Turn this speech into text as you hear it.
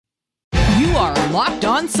are Locked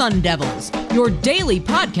On Sun Devils, your daily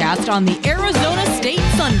podcast on the Arizona State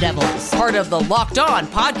Sun Devils. Part of the Locked On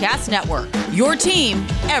Podcast Network, your team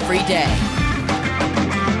every day.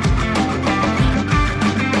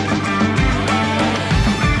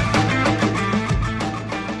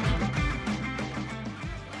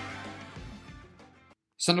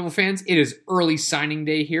 Sun Devil fans, it is early signing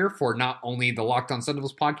day here for not only the Locked On Sun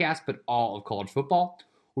Devils podcast, but all of college football.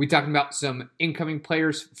 We'll be talking about some incoming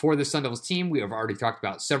players for the Sun Devils team. We have already talked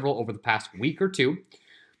about several over the past week or two.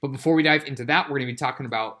 But before we dive into that, we're going to be talking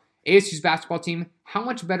about ASU's basketball team. How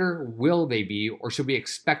much better will they be, or should we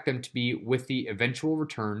expect them to be with the eventual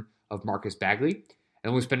return of Marcus Bagley?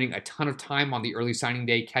 And we're spending a ton of time on the early signing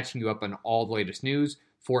day, catching you up on all the latest news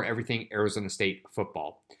for everything Arizona State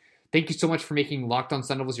football. Thank you so much for making Locked On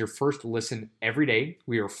Sun Devils your first listen every day.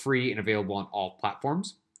 We are free and available on all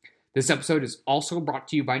platforms. This episode is also brought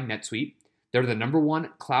to you by NetSuite. They're the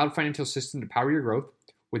 #1 cloud financial system to power your growth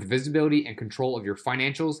with visibility and control of your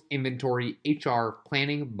financials, inventory, HR,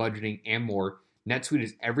 planning, budgeting, and more. NetSuite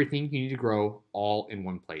is everything you need to grow all in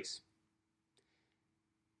one place.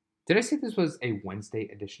 Did I say this was a Wednesday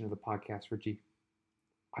edition of the podcast, Richie?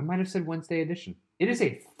 I might have said Wednesday edition. It is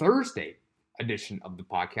a Thursday edition of the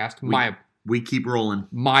podcast. We keep rolling.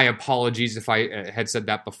 My apologies if I had said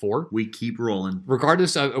that before. We keep rolling.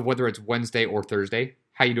 Regardless of whether it's Wednesday or Thursday,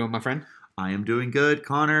 how you doing, my friend? I am doing good,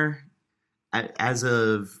 Connor. As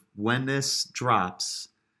of when this drops,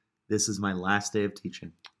 this is my last day of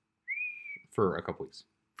teaching. For a couple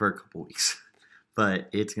weeks. But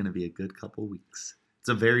it's going to be a good couple weeks. It's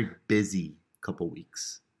a very busy couple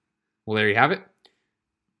weeks. Well, there you have it.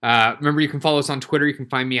 Remember, you can follow us on Twitter. You can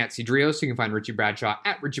find me at Cedrios. You can find Richie Bradshaw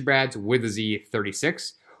at RichieBrads with a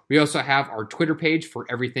Z36. We also have our Twitter page for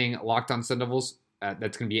everything Locked On Sun Devils.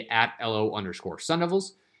 That's going to be at LO_Sun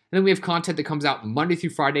Devils. And then we have content that comes out Monday through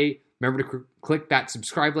Friday. Remember to click that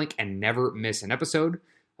subscribe link and never miss an episode.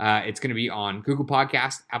 It's going to be on Google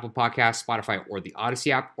Podcasts, Apple Podcasts, Spotify, or the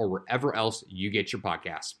Odyssey app, or wherever else you get your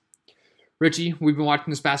podcasts. Richie, we've been watching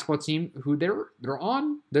this basketball team who they're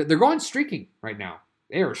going streaking right now.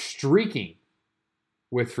 They are streaking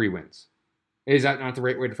with 3 wins. Is that not the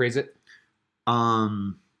right way to phrase it?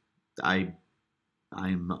 I'm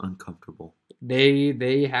uncomfortable.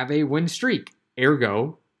 They have a win streak.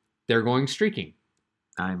 Ergo, they're going streaking.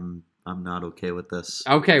 I'm not okay with this.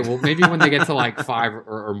 Okay, well maybe when they get to like 5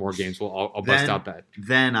 or more games, I'll bust out that.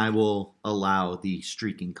 Then I will allow the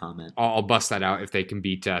streaking comment. I'll bust that out if they can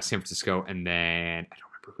beat San Francisco, and then I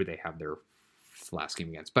don't remember who they have their last game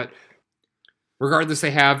against, but. Regardless, they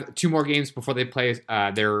have 2 more games before they play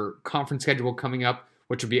their conference schedule coming up,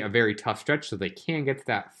 which will be a very tough stretch, so they can get to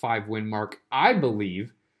that 5-win mark, I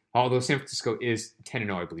believe, although San Francisco is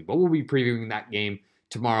 10-0, I believe. But we'll be previewing that game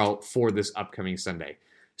tomorrow for this upcoming Sunday.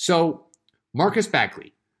 So, Marcus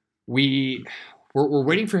Bagley, we're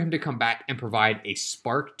waiting for him to come back and provide a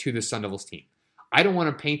spark to the Sun Devils team. I don't want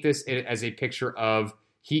to paint this as a picture of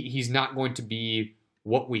he's not going to be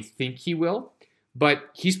what we think he will, but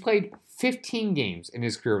he's played 15 games in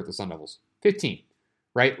his career with the Sun Devils. 15,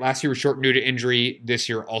 right? Last year was shortened due to injury. This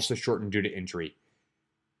year also shortened due to injury.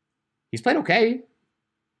 He's played okay.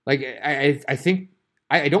 Like, I think,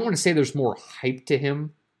 I don't want to say there's more hype to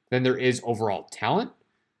him than there is overall talent,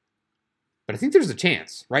 but I think there's a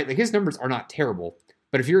chance, right? Like, his numbers are not terrible,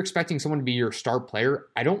 but if you're expecting someone to be your star player,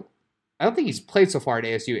 I don't think he's played so far at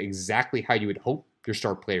ASU exactly how you would hope your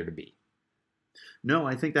star player to be. No,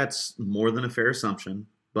 I think that's more than a fair assumption,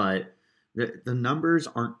 but the numbers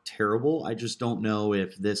aren't terrible. I just don't know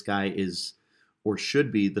if this guy is or should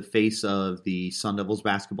be the face of the Sun Devils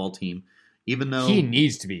basketball team, even though he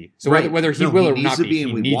needs to be. So right. whether he will or not be,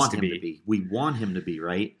 and he we needs want to him be. to be. We want him to be,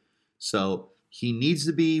 right? So he needs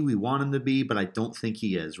to be. We want him to be, but I don't think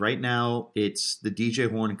he is. Right now, it's the DJ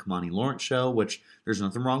Horne and Kamani Lawrence show, which there's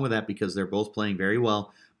nothing wrong with that because they're both playing very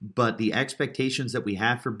well. But the expectations that we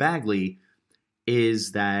have for Bagley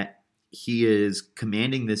is that he is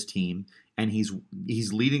commanding this team and he's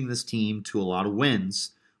leading this team to a lot of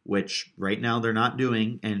wins, which right now they're not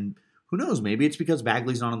doing. And who knows, maybe it's because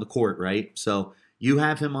Bagley's not on the court, right? So you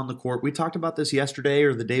have him on the court. We talked about this yesterday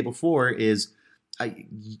or the day before is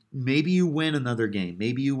maybe you win another game.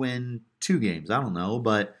 Maybe you win 2 games. I don't know,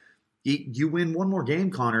 but you win 1 more game,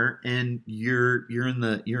 Connor, and you're in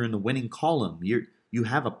the winning column. You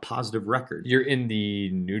have a positive record. You're in the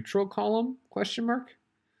neutral column? ?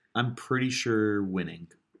 I'm pretty sure winning.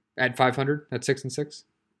 At 500? At 6-6?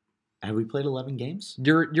 Have we played 11 games?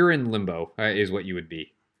 You're in limbo, is what you would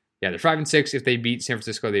be. Yeah, they're 5-6. If they beat San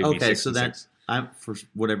Francisco, they'd be 6-6. Okay, so that for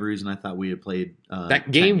whatever reason I thought we had played.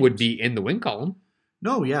 That game would be in the win column.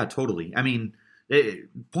 No, yeah, totally. I mean,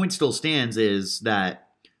 point still stands is that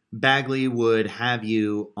Bagley would have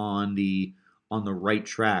you on the right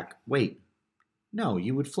track. Wait, no,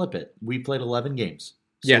 you would flip it. We played 11 games.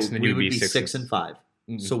 So yes, and then we would would be 6 6-5.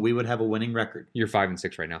 Mm-hmm. So we would have a winning record. You're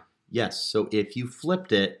 5-6 right now. Yes. So if you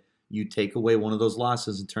flipped it, you take away one of those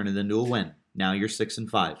losses and turn it into a win. Now you're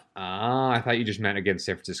 6-5. Ah, I thought you just meant against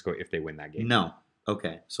San Francisco if they win that game. No.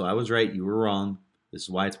 Okay. So I was right. You were wrong. This is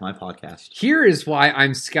why it's my podcast. Here is why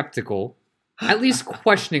I'm skeptical, at least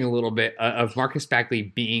questioning a little bit of Marcus Bagley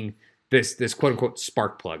being this quote-unquote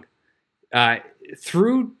spark plug.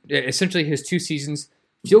 Through essentially his 2 seasons,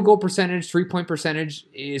 field goal percentage, 3-point percentage,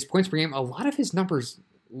 his points per game, a lot of his numbers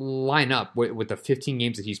line up with the 15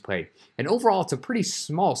 games that he's played. And overall, it's a pretty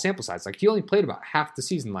small sample size. Like, he only played about half the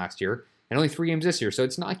season last year and only 3 games this year. So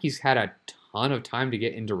it's not like he's had a ton of time to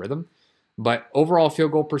get into rhythm. But overall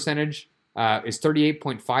field goal percentage is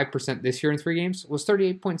 38.5% this year in 3 games. Was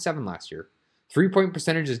 38.7 last year. 3-point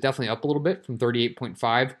percentage is definitely up a little bit from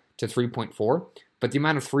 38.5 to 3.4. But the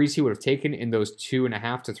amount of threes he would have taken in those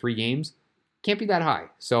 2.5 to 3 games can't be that high.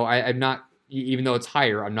 So I'm not, even though it's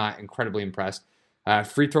higher, I'm not incredibly impressed.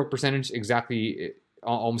 Free throw percentage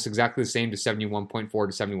almost exactly the same to 71.4 to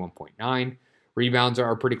 71.9. Rebounds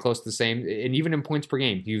are pretty close to the same. And even in points per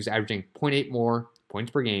game, he was averaging 0.8 more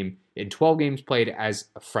points per game in 12 games played as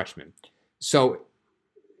a freshman. So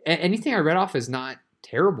anything I read off is not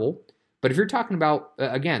terrible. But if you're talking about,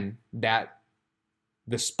 again, that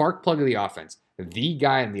the spark plug of the offense, the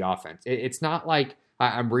guy in the offense, it's not like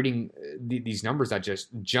I'm reading these numbers that just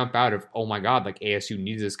jump out of, oh my God, like ASU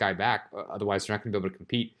needs this guy back. Otherwise, they're not going to be able to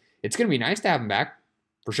compete. It's going to be nice to have him back.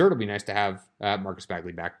 For sure, it'll be nice to have Marcus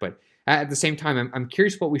Bagley back. But at the same time, I'm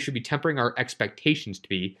curious what we should be tempering our expectations to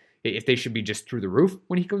be, if they should be just through the roof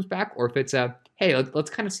when he comes back, or if it's hey, let's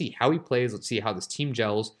kind of see how he plays. Let's see how this team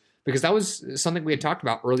gels. Because that was something we had talked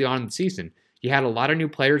about early on in the season. You had a lot of new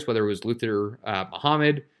players, whether it was Luther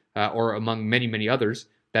Muhammad or among many, many others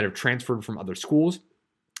that have transferred from other schools.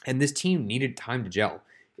 And this team needed time to gel.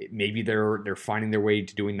 Maybe they're finding their way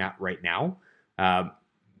to doing that right now.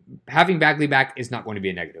 Having Bagley back is not going to be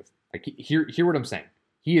a negative. Like, hear what I'm saying.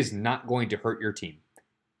 He is not going to hurt your team.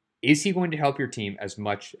 Is he going to help your team as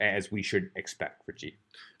much as we should expect, Richie?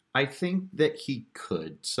 I think that he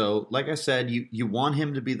could. So, like I said, you want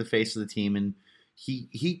him to be the face of the team, and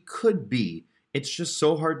he could be. It's just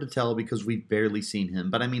so hard to tell because we've barely seen him.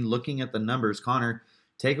 But, I mean, looking at the numbers, Connor,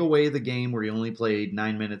 take away the game where he only played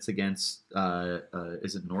 9 minutes against,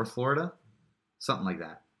 is it North Florida? Something like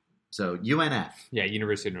that. So, UNF. Yeah,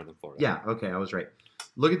 University of Northern Florida. Yeah, okay, I was right.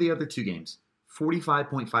 Look at the other 2 games.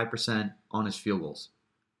 45.5% on his field goals.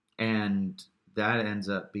 And that ends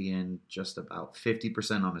up being just about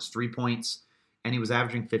 50% on his 3 points. And he was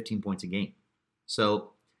averaging 15 points a game.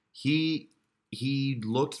 So, he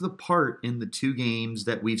looked the part in the 2 games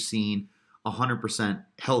that we've seen 100%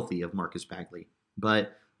 healthy of Marcus Bagley.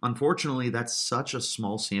 But unfortunately, that's such a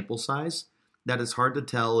small sample size that it's hard to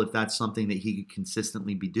tell if that's something that he could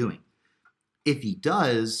consistently be doing. If he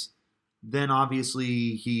does, then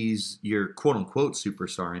obviously he's your quote-unquote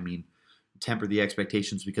superstar. I mean, temper the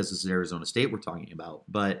expectations because this is Arizona State we're talking about.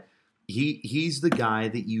 But he's the guy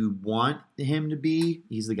that you want him to be.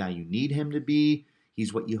 He's the guy you need him to be.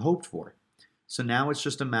 He's what you hoped for. So now it's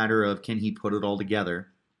just a matter of, can he put it all together?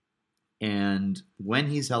 And when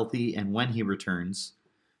he's healthy and when he returns,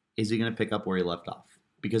 is he going to pick up where he left off?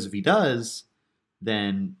 Because if he does,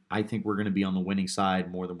 then I think we're going to be on the winning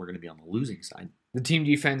side more than we're going to be on the losing side. The team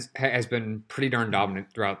defense has been pretty darn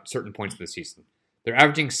dominant throughout certain points of the season. They're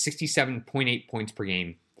averaging 67.8 points per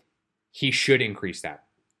game. He should increase that.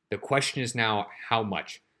 The question is now, how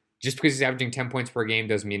much? Just because he's averaging 10 points per game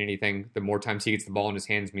doesn't mean anything. The more times he gets the ball in his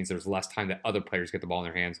hands means there's less time that other players get the ball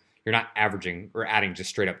in their hands. You're not averaging or adding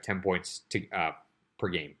just straight up 10 points per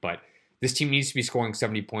game. But this team needs to be scoring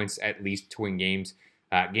 70 points at least to win games.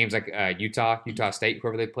 Games like Utah State,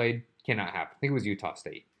 whoever they played, cannot happen. I think it was Utah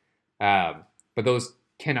State. But those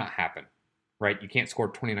cannot happen, right? You can't score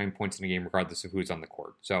 29 points in a game regardless of who's on the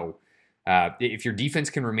court. So if your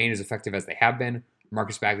defense can remain as effective as they have been,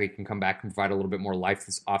 Marcus Bagley can come back and provide a little bit more life to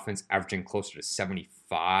this offense, averaging closer to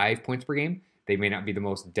 75 points per game. They may not be the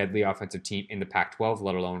most deadly offensive team in the Pac-12,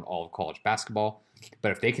 let alone all of college basketball.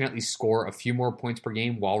 But if they can at least score a few more points per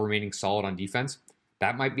game while remaining solid on defense,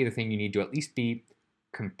 that might be the thing you need to at least be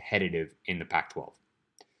competitive in the Pac-12.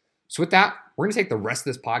 So with that, we're going to take the rest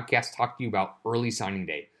of this podcast to talk to you about early signing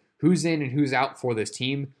day. Who's in and who's out for this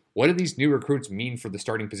team? What do these new recruits mean for the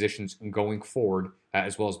starting positions going forward,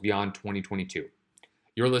 as well as beyond 2022?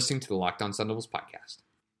 You're listening to the Locked On Sun Devils podcast.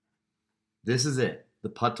 This is it, the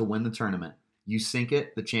putt to win the tournament. You sink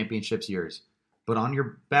it, the championship's yours. But on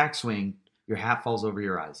your backswing, your hat falls over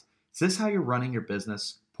your eyes. Is this how you're running your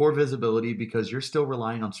business? Poor visibility because you're still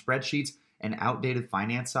relying on spreadsheets and outdated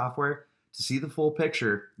finance software? To see the full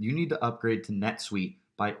picture, you need to upgrade to NetSuite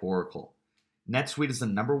by Oracle. NetSuite is the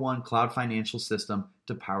 #1 cloud financial system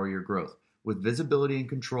to power your growth. With visibility and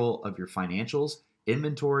control of your financials,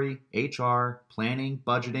 inventory, HR, planning,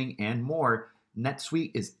 budgeting, and more,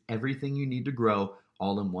 NetSuite is everything you need to grow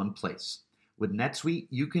all in one place. With NetSuite,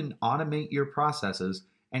 you can automate your processes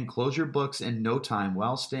and close your books in no time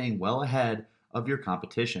while staying well ahead of your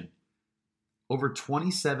competition. Over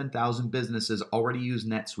 27,000 businesses already use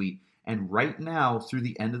NetSuite, and right now, through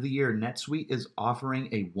the end of the year, NetSuite is offering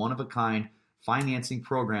a one-of-a-kind financing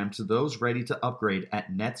program to those ready to upgrade at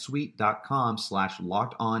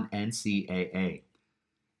netsuite.com/lockedonncaa.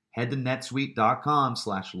 Head to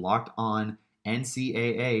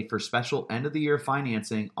netsuite.com/lockedonncaa for special end-of-the-year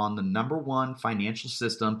financing on the #1 financial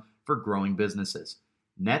system for growing businesses.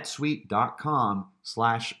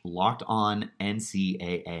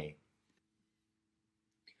 netsuite.com/lockedonncaa.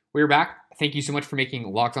 We're back. Thank you so much for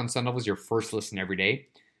making Locked On Sun Devils your first listen every day.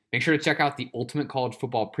 Make sure to check out the Ultimate College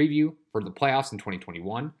Football Preview for the playoffs in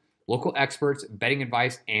 2021, local experts, betting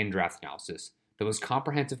advice, and draft analysis. The most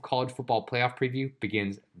comprehensive college football playoff preview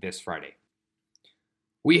begins this Friday.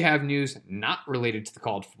 We have news not related to the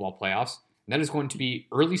college football playoffs, and that is going to be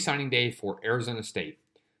early signing day for Arizona State.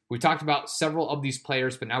 We talked about several of these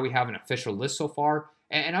players, but now we have an official list so far,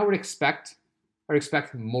 and I would expect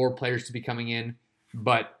more players to be coming in.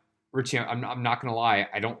 But Richie, I'm not going to lie.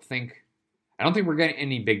 I don't think we're getting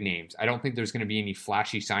any big names. I don't think there's going to be any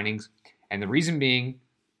flashy signings. And the reason being,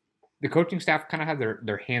 the coaching staff kind of have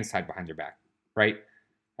their hands tied behind their back, right?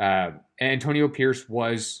 Antonio Pierce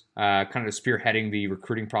was kind of spearheading the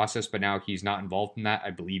recruiting process, but now he's not involved in that,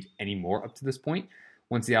 I believe, anymore up to this point.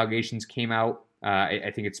 Once the allegations came out,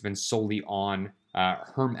 I think it's been solely on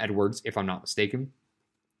Herm Edwards, if I'm not mistaken.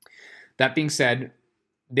 That being said,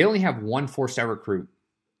 they only have one 4-star recruit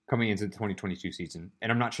coming into the 2022 season,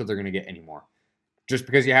 and I'm not sure they're going to get any more. Just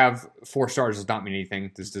because you have 4 stars does not mean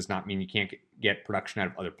anything. This does not mean you can't get production out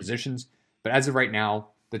of other positions. But as of right now,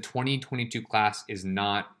 the 2022 class is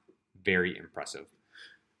not very impressive.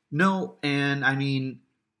 No, and I mean,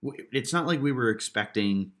 it's not like we were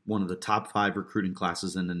expecting one of the top 5 recruiting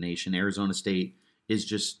classes in the nation. Arizona State is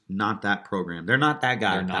just not that program. They're not that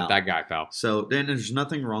guy, They're not that guy, pal. So then there's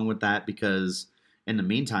nothing wrong with that because in the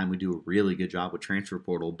meantime, we do a really good job with transfer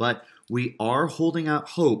portal. But we are holding out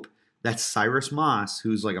hope that Cyrus Moss,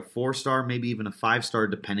 who's like a 4-star, maybe even a 5-star,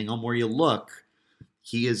 depending on where you look,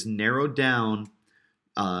 he has narrowed down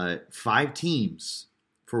 5 teams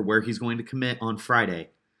for where he's going to commit on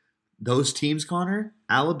Friday. Those teams, Connor: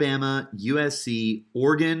 Alabama, USC,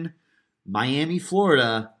 Oregon, Miami,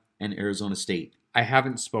 Florida, and Arizona State. I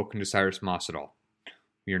haven't spoken to Cyrus Moss at all.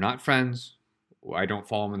 We are not friends. I don't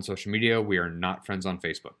follow him on social media. We are not friends on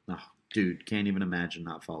Facebook. Oh, dude, can't even imagine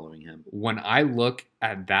not following him. When I look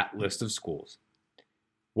at that list of schools,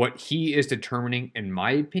 what he is determining, in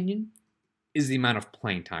my opinion, is the amount of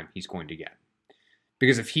playing time he's going to get.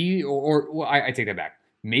 Because if he, I take that back.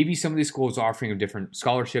 Maybe some of these schools are offering him different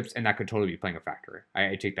scholarships, and that could totally be playing a factor.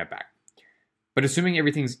 I take that back. But assuming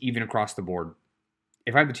everything's even across the board,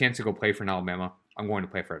 if I have the chance to go play for an Alabama, I'm going to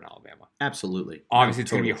play for an Alabama. Absolutely. Obviously,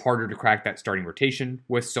 it's going to be harder to crack that starting rotation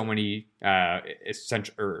with so many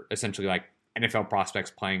essentially like NFL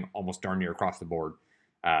prospects playing almost darn near across the board.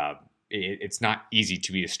 It's not easy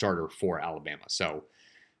to be a starter for Alabama. So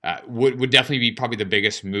would definitely be probably the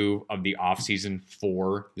biggest move of the offseason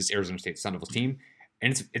for this Arizona State Sun Devils team.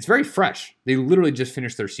 And it's very fresh. They literally just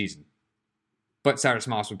finished their season. But Cyrus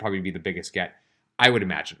Moss would probably be the biggest get, I would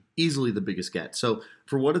imagine. Easily the biggest get. So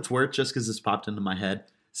for what it's worth, just because this popped into my head,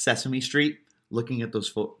 Sesame Street, looking at those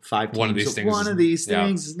 5 teams. One of these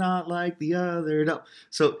things is not like the other. No.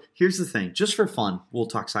 So here's the thing. Just for fun, we'll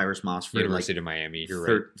talk Cyrus Moss for University of Miami. You're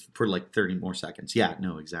right. For like 30 more seconds. Yeah,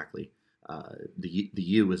 no, exactly. The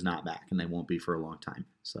U is not back, and they won't be for a long time.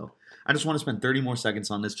 So I just want to spend 30 more seconds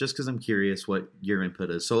on this just because I'm curious what your input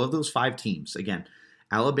is. So of those 5 teams, again,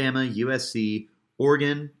 Alabama, USC,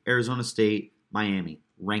 Oregon, Arizona State, Miami.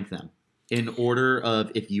 Rank them in order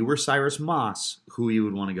of, if you were Cyrus Moss, who you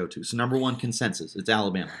would want to go to. So number 1 consensus, it's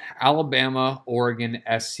Alabama. Alabama, Oregon,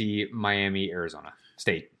 SC, Miami, Arizona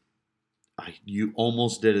State. You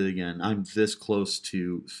almost did it again. I'm this close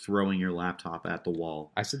to throwing your laptop at the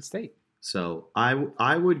wall. I said State. So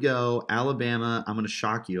I would go Alabama. I'm going to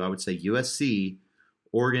shock you. I would say USC,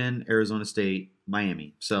 Oregon, Arizona State,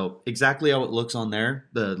 Miami. So exactly how it looks on there,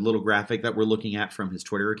 the little graphic that we're looking at from his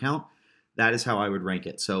Twitter account, that is how I would rank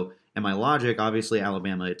it. So in my logic, obviously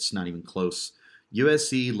Alabama, it's not even close.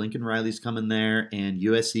 USC, Lincoln Riley's coming there, and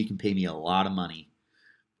USC can pay me a lot of money.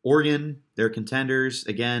 Oregon, they're contenders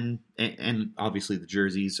again, and obviously the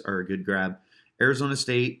jerseys are a good grab. Arizona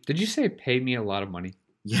State. Did you say pay me a lot of money?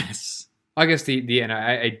 Yes. I guess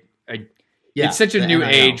yeah, it's such a new NIL.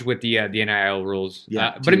 age with the NIL rules.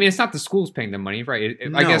 Yeah, but I mean, it's not the schools paying them money, right?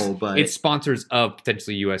 I guess but it's sponsors of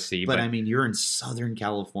potentially USC. But I mean, you're in Southern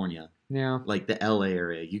California, yeah, like the LA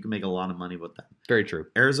area. You can make a lot of money with that. very true.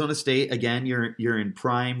 Arizona State, again, you're in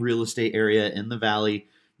prime real estate area in the Valley.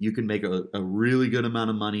 You can make a really good amount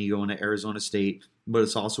of money going to Arizona State, but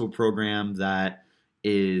it's also a program that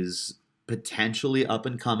is potentially up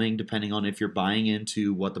and coming, depending on if you're buying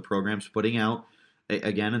into what the program's putting out.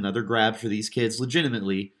 Again, another grab for these kids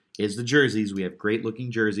legitimately is the jerseys. We have great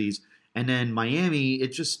looking jerseys. And then Miami,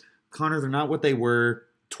 it's just, Connor, they're not what they were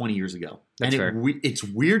 20 years ago. That's fair. It's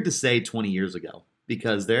weird to say 20 years ago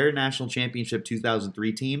because their national championship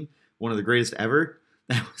 2003 team, one of the greatest ever,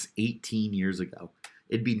 that was 18 years ago.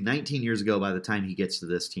 It'd be 19 years ago by the time he gets to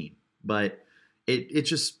this team. But it's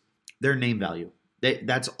just their name value.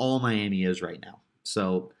 That's all Miami is right now.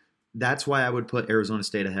 So that's why I would put Arizona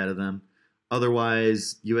State ahead of them.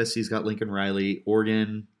 Otherwise, USC's got Lincoln Riley.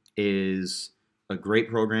 Oregon is a great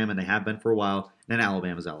program, and they have been for a while. And then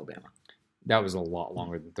Alabama's Alabama. That was a lot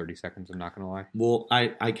longer than 30 seconds, I'm not going to lie. Well,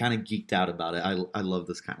 I kind of geeked out about it. I love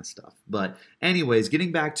this kind of stuff. But anyways,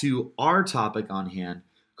 getting back to our topic on hand,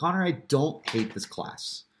 Connor, I don't hate this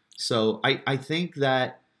class. So I think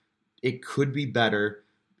that it could be better.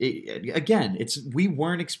 We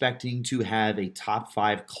weren't expecting to have a top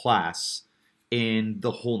 5 class in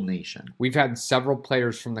the whole nation. We've had several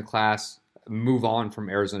players from the class move on from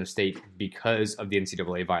Arizona State because of the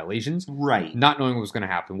NCAA violations. Right. Not knowing what was going to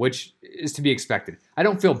happen, which is to be expected. I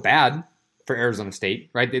don't feel bad for Arizona State,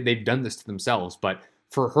 right? They've done this to themselves. But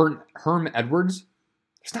for Herm Edwards,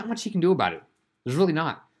 there's not much he can do about it. There's really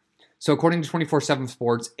not. So according to 24/7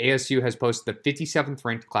 Sports, ASU has posted the 57th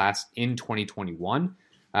ranked class in 2021.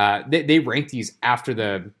 They rank these after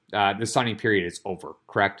the signing period is over,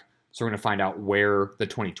 correct? So we're going to find out where the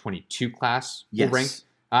 2022 class will rank.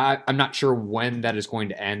 I'm not sure when that is going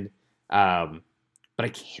to end, but I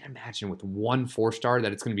can't imagine with one 4-star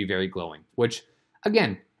that it's going to be very glowing. Which,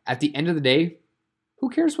 again, at the end of the day, who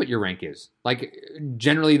cares what your rank is? Like,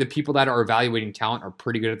 generally, the people that are evaluating talent are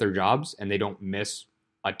pretty good at their jobs, and they don't miss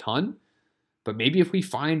a ton. But maybe if we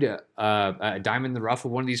find a diamond in the rough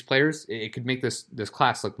of one of these players, it could make this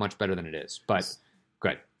class look much better than it is. But, go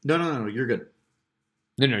ahead. No, you're good.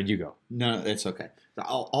 No, you go. No, it's okay.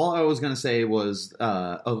 All I was going to say was,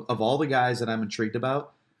 of all the guys that I'm intrigued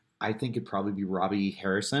about, I think it'd probably be Robbie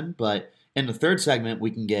Harrison. But in the third segment,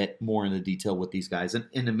 we can get more into detail with these guys. And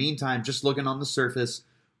in the meantime, just looking on the surface,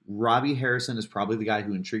 Robbie Harrison is probably the guy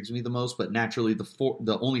who intrigues me the most. But naturally,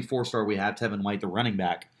 the only 4-star we have, Tevin White, the running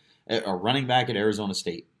back at Arizona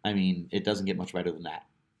State. I mean, it doesn't get much better than that.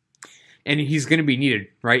 And he's going to be needed,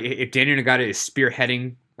 right? If Daniel Ngata is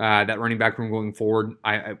spearheading that running back room going forward,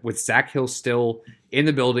 with Zach Hill still in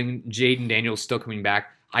the building, Jaden Daniels still coming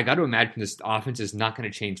back, I got to imagine this offense is not going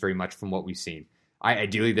to change very much from what we've seen.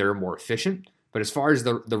 Ideally, they're more efficient, but as far as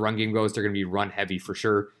the run game goes, they're going to be run heavy for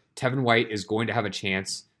sure. Tevin White is going to have a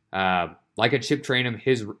chance, like a Chip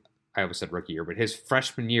Trayanum, I almost said rookie year, but his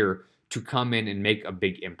freshman year to come in and make a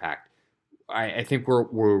big impact. I think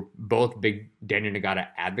we're both big Daniel Ngata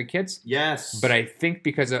advocates. Yes. But I think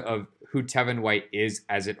because of who Tevin White is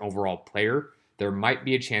as an overall player, there might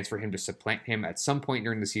be a chance for him to supplant him at some point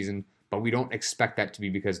during the season, but we don't expect that to be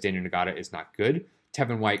because Daniel Ngata is not good.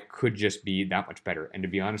 Tevin White could just be that much better. And to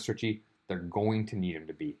be honest, Richie, they're going to need him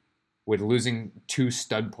to be. With losing 2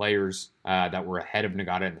 stud players that were ahead of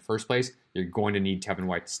Ngata in the first place, you're going to need Tevin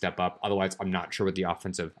White to step up. Otherwise, I'm not sure what the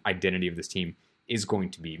offensive identity of this team is going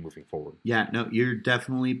to be moving forward. Yeah, no, you're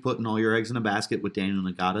definitely putting all your eggs in a basket with Daniel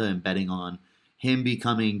Ngata and betting on him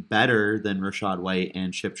becoming better than Rachaad White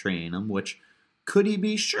and Chip Trayanum, which could he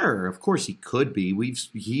be? Sure, of course he could be.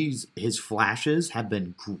 His flashes have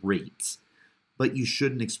been great, but you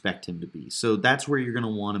shouldn't expect him to be. So that's where you're going to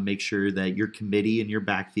want to make sure that your committee and your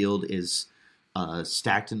backfield is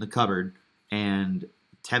stacked in the cupboard, and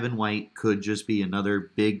Tevin White could just be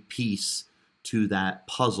another big piece to that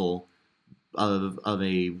puzzle of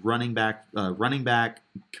a running back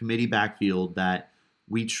committee backfield that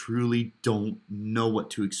we truly don't know what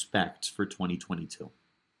to expect for 2022.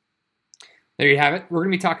 There you have it. We're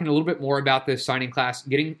going to be talking a little bit more about this signing class,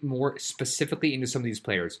 getting more specifically into some of these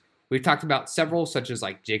players. We've talked about several, such as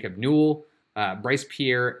like Jacob Newell, Bryce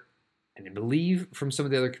Pierre, and I believe from some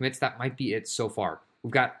of the other commits, that might be it so far.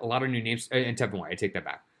 We've got a lot of new names, and Tevin White, I take that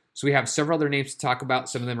back. So we have several other names to talk about.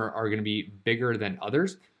 Some of them are going to be bigger than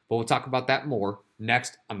others. But we'll talk about that more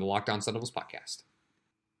next on the Locked On Sun Devils podcast.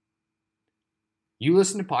 You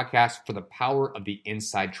listen to podcasts for the power of the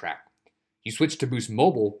inside track. You switch to Boost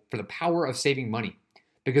Mobile for the power of saving money.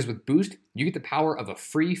 Because with Boost, you get the power of a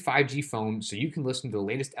free 5G phone so you can listen to the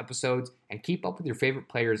latest episodes and keep up with your favorite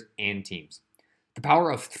players and teams. The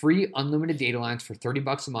power of 3 unlimited data lines for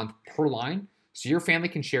 $30 a month per line so your family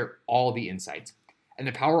can share all the insights. And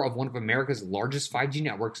the power of one of America's largest 5G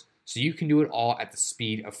networks so you can do it all at the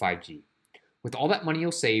speed of 5G. With all that money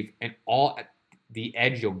you'll save and all at the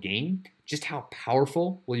edge you'll gain, just how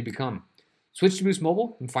powerful will you become? Switch to Boost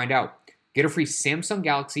Mobile and find out. Get a free Samsung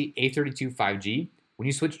Galaxy A32 5G when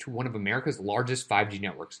you switch to one of America's largest 5G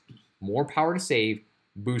networks. More power to save,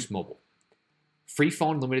 Boost Mobile. Free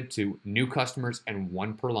phone limited to new customers and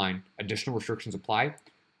 1 per line. Additional restrictions apply.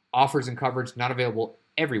 Offers and coverage not available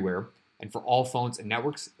everywhere. And for all phones and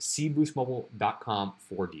networks, see boostmobile.com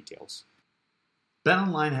for details.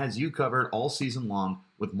 BetOnline has you covered all season long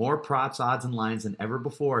with more props, odds, and lines than ever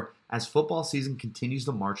before as football season continues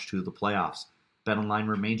to march to the playoffs. BetOnline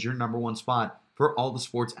remains your number one spot for all the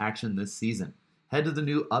sports action this season. Head to the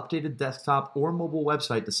new updated desktop or mobile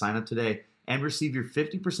website to sign up today and receive your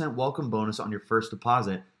 50% welcome bonus on your first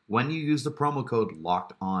deposit when you use the promo code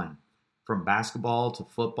LOCKEDON. From basketball to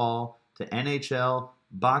football to NHL,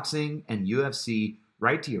 boxing, and UFC,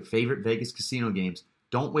 right to your favorite Vegas casino games,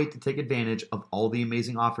 don't wait to take advantage of all the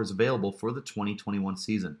amazing offers available for the 2021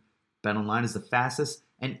 season. BetOnline is the fastest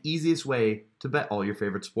and easiest way to bet all your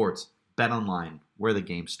favorite sports. BetOnline, where the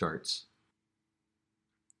game starts.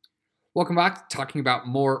 Welcome back, talking about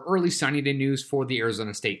more early signing day news for the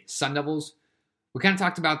Arizona State Sun Devils. We kind of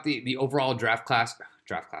talked about the overall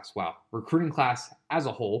recruiting class as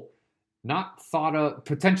a whole.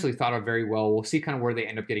 Potentially thought of very well. We'll see kind of where they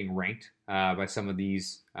end up getting ranked by some of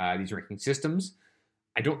these ranking systems.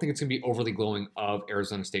 I don't think it's going to be overly glowing of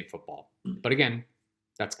Arizona State football. But again,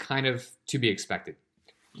 that's kind of to be expected.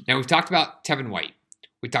 Now, we've talked about Tevin White.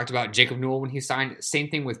 We talked about Jacob Newell when he signed. Same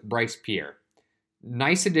thing with Bryce Pierre.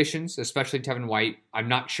 Nice additions, especially Tevin White. I'm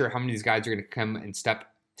not sure how many of these guys are going to come and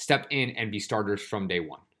step in and be starters from day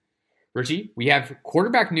one. Richie, we have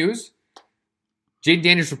quarterback news. Jayden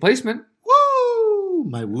Daniels' replacement. Woo!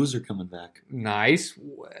 My woos are coming back. Nice.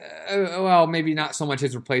 Well, maybe not so much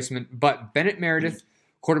his replacement, but Bennett Meredith,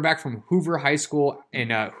 quarterback from Hoover High School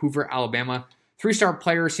in Hoover, Alabama. 3-star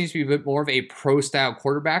player, seems to be a bit more of a pro-style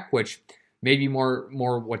quarterback, which may be more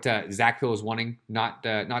what Zach Hill is wanting. Not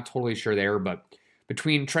totally sure there, but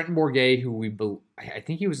between Trenton Bourguet, who I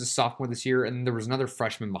think he was a sophomore this year, and there was another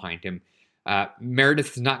freshman behind him.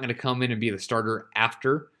 Meredith is not going to come in and be the starter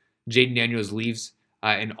after Jayden Daniels leaves,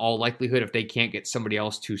 in all likelihood, if they can't get somebody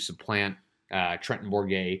else to supplant Trenton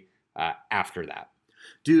Bourguet after that.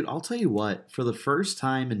 Dude, I'll tell you what, for the first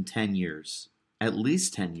time in 10 years, at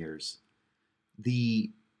least 10 years,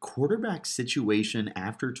 the quarterback situation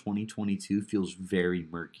after 2022 feels very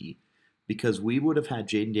murky because we would have had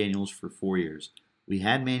Jayden Daniels for 4 years. We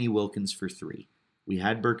had Manny Wilkins for 3. We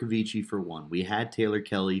had Bercovici for 1. We had Taylor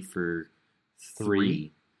Kelly for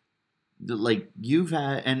 3. Like, you've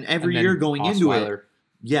had, and every year going into it.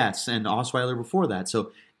 Yes, and Osweiler before that.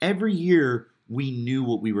 So every year we knew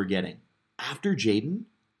what we were getting. After Jayden,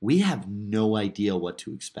 we have no idea what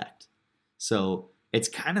to expect. So it's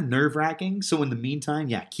kind of nerve-wracking. So in the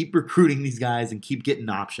meantime, keep recruiting these guys and keep getting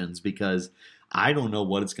options because I don't know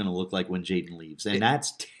what it's going to look like when Jayden leaves. And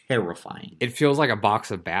that's terrifying. It feels like a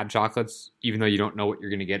box of bad chocolates, even though you don't know what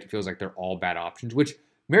you're going to get. It feels like they're all bad options, which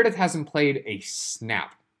Meredith hasn't played a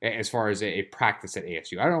snap as far as a practice at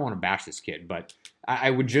ASU. I don't want to bash this kid, but I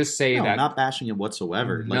would just say that... I'm not bashing him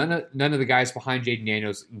whatsoever. None of the guys behind Jayden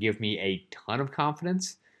Daniels give me a ton of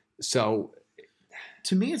confidence. So...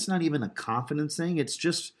 To me, it's not even a confidence thing. It's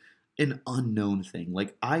just an unknown thing.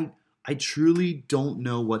 Like, I truly don't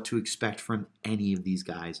know what to expect from any of these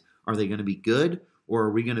guys. Are they going to be good, or are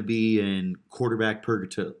we going to be in quarterback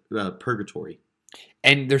purgatory?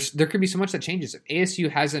 And there could be so much that changes. If ASU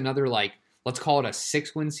has another, let's call it a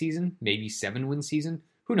 6-win season, maybe 7-win season,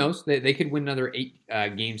 who knows? They could win another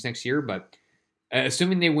 8 games next year, but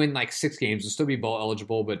assuming they win 6 games, they'll still be bowl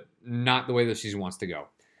eligible, but not the way the season wants to go.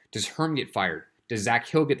 Does Herm get fired? Does Zach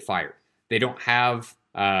Hill get fired? They don't have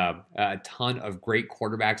a ton of great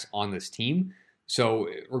quarterbacks on this team. So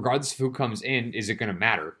regardless of who comes in, is it going to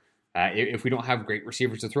matter? If we don't have great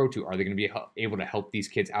receivers to throw to, are they going to be able to help these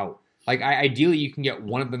kids out? Ideally, you can get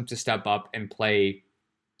one of them to step up and play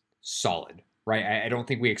solid, right? I don't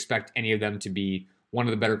think we expect any of them to be one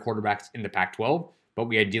of the better quarterbacks in the Pac-12, but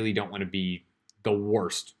we ideally don't want to be the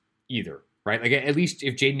worst either, right? At least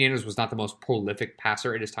if Jayden Daniels was not the most prolific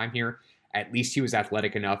passer at his time here, at least he was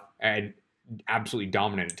athletic enough and absolutely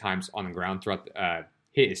dominant at times on the ground throughout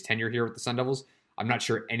his tenure here with the Sun Devils. I'm not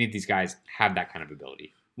sure any of these guys have that kind of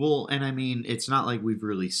ability. Well, and I mean, it's not like we've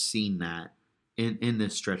really seen that in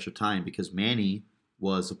this stretch of time, because Manny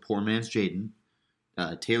was a poor man's Jaden.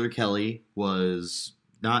 Taylor Kelly was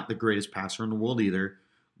not the greatest passer in the world either.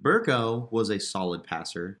 Burko was a solid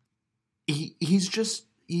passer.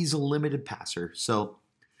 He's a limited passer. So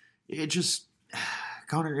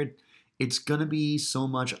Connor, it's going to be so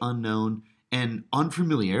much unknown and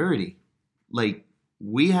unfamiliarity. Like,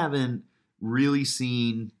 we haven't really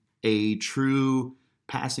seen a true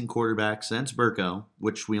passing quarterback since Burko,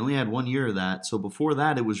 which we only had 1 year of that. So before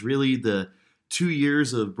that, it was really the 2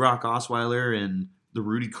 years of Brock Osweiler and the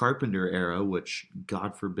Rudy Carpenter era, which,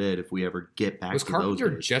 God forbid, if we ever get back to those days. Was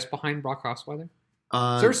Carpenter just behind Brock Osweiler?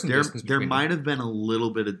 There might have been a little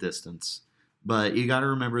bit of distance, but you got to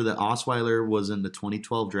remember that Osweiler was in the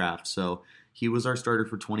 2012 draft, so he was our starter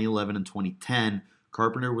for 2011 and 2010.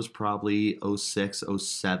 Carpenter was probably 06,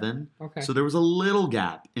 07. Okay. So there was a little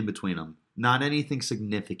gap in between them. Not anything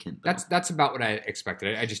significant, though. That's about what I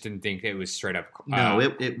expected. I just didn't think it was straight up. No,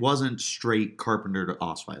 it wasn't straight Carpenter to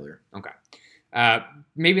Osweiler. Okay.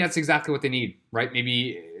 Maybe that's exactly what they need, right?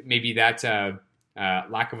 Maybe that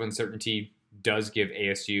lack of uncertainty does give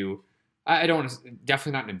ASU, I don't want to,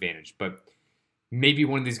 definitely not an advantage, but maybe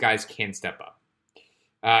one of these guys can step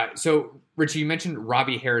up. So, Richie, you mentioned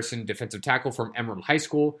Robbie Harrison, defensive tackle from Emerald High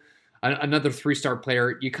School, another 3-star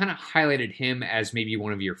player. You kind of highlighted him as maybe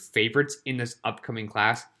one of your favorites in this upcoming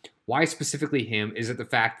class. Why specifically him? Is it the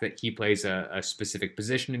fact that he plays a specific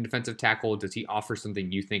position in defensive tackle? Does he offer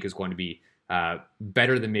something you think is going to be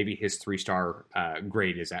better than maybe his 3-star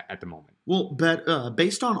grade is at the moment? Well,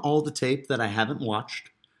 based on all the tape that I haven't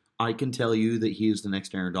watched, I can tell you that he is the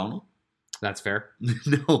next Aaron Donald. That's fair.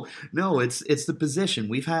 No, it's the position.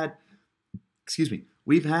 We've had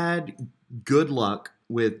good luck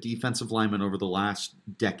with defensive linemen over the last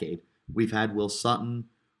decade. We've had Will Sutton.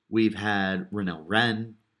 We've had Rennell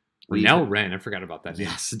Wren. I forgot about that.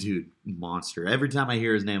 Yes, dude, monster. Every time I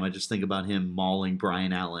hear his name, I just think about him mauling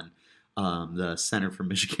Brian Allen, the center from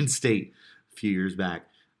Michigan State a few years back.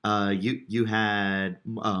 You had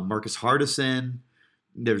Marcus Hardison.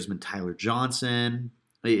 There's been Tyler Johnson.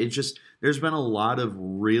 There's been a lot of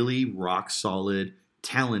really rock solid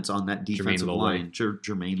talents on that defensive line.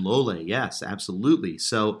 Jermaine Lole, yes, absolutely.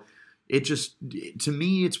 So to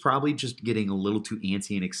me, it's probably just getting a little too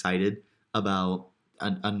antsy and excited about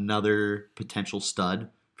another potential stud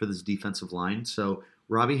for this defensive line. So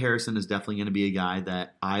Robbie Harrison is definitely going to be a guy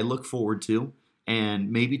that I look forward to,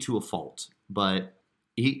 and maybe to a fault, but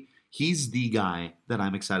he's the guy that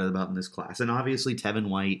I'm excited about in this class. And obviously Tevin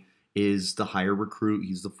White is the higher recruit.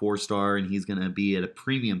 He's the 4-star, and he's going to be at a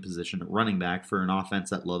premium position at running back for an offense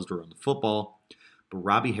that loves to run the football. But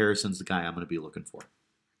Robbie Harrison's the guy I'm going to be looking for.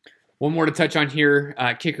 One more to touch on here.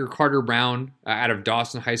 Kicker Carter Brown out of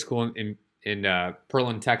Dawson High School in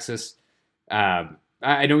Pearland, Texas.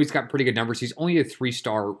 I know he's got pretty good numbers. He's only a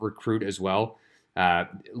 3-star recruit as well.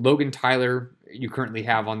 Logan Tyler, you currently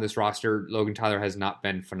have on this roster. Logan Tyler has not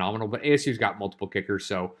been phenomenal, but ASU's got multiple kickers,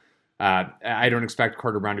 so I don't expect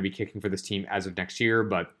Carter Brown to be kicking for this team as of next year.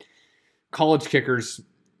 But college kickers,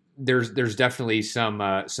 there's definitely some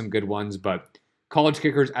good ones, but college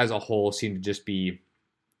kickers as a whole seem to just be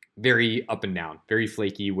very up and down, very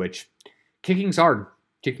flaky, which kicking's hard.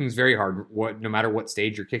 Kicking's very hard, no matter what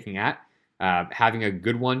stage you're kicking at. Having a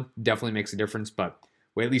good one definitely makes a difference, but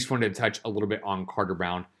we at least wanted to touch a little bit on Carter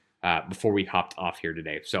Brown before we hopped off here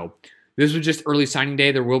today. So this was just early signing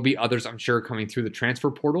day. There will be others, I'm sure, coming through the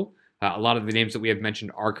transfer portal. A lot of the names that we have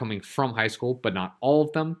mentioned are coming from high school, but not all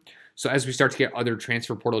of them. So as we start to get other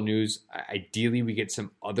transfer portal news, ideally we get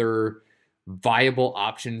some other viable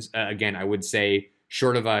options. Again, I would say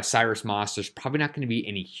short of Cyrus Moss, there's probably not going to be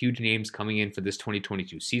any huge names coming in for this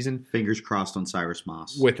 2022 season. Fingers crossed on Cyrus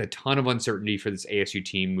Moss. With a ton of uncertainty for this ASU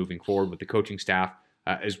team moving forward with the coaching staff,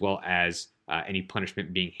 as well as any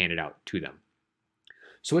punishment being handed out to them.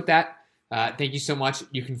 So with that, thank you so much.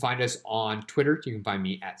 You can find us on Twitter. You can find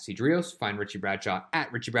me at Cedrios. Find Richie Bradshaw at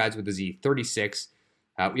Richie Brads with a Z 36.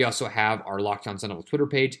 We also have our Locked On Sun Devils Twitter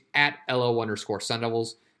page at LO_Sun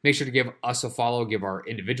Devils. Make sure to give us a follow. Give our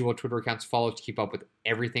individual Twitter accounts a follow to keep up with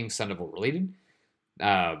everything Sun Devil related.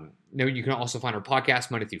 You can also find our podcast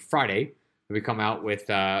Monday through Friday. We come out with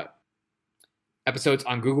episodes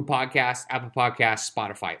on Google Podcasts, Apple Podcasts,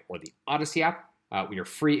 Spotify, or the Odyssey app. We are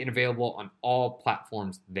free and available on all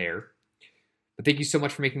platforms there. But thank you so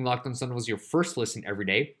much for making Locked On Sun Devils your first listen every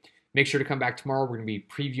day. Make sure to come back tomorrow. We're going to be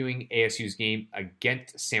previewing ASU's game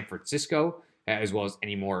against San Francisco. as well as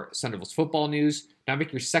any more Sun Devils football news. Now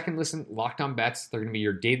make your second listen Locked On Bets. They're going to be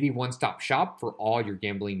your daily one-stop shop for all your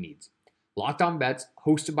gambling needs. Locked On Bets,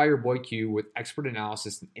 hosted by your boy Q, with expert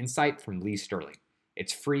analysis and insight from Lee Sterling.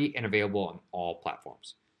 It's free and available on all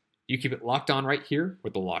platforms. You keep it locked on right here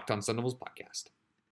with the Locked On Sun Devils podcast.